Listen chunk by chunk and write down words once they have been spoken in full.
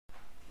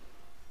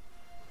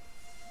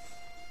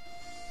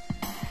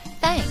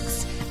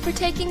for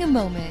taking a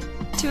moment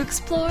to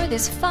explore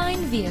this fine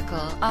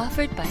vehicle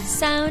offered by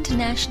Sound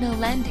National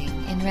Lending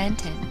in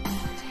Renton.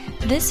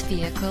 This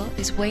vehicle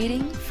is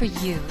waiting for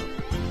you,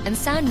 and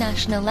Sound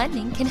National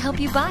Lending can help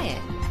you buy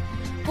it.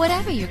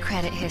 Whatever your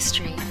credit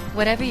history,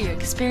 whatever your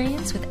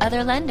experience with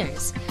other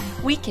lenders,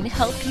 we can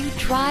help you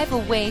drive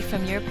away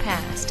from your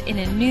past in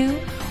a new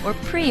or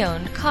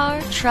pre-owned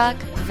car, truck,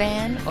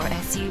 van, or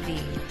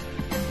SUV.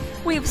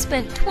 We have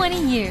spent 20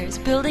 years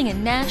building a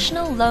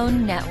national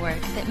loan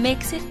network that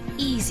makes it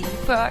easy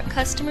for our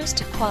customers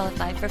to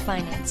qualify for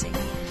financing.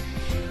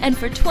 And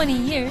for 20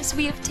 years,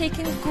 we have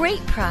taken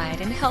great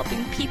pride in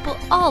helping people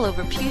all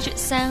over Puget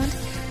Sound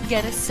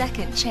get a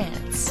second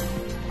chance.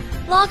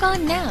 Log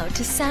on now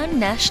to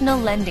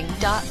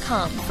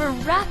soundnationallending.com for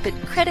rapid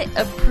credit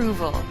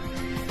approval.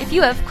 If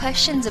you have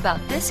questions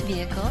about this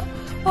vehicle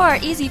or our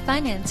easy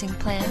financing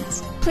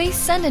plans, please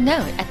send a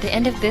note at the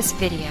end of this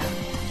video.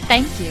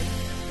 Thank you.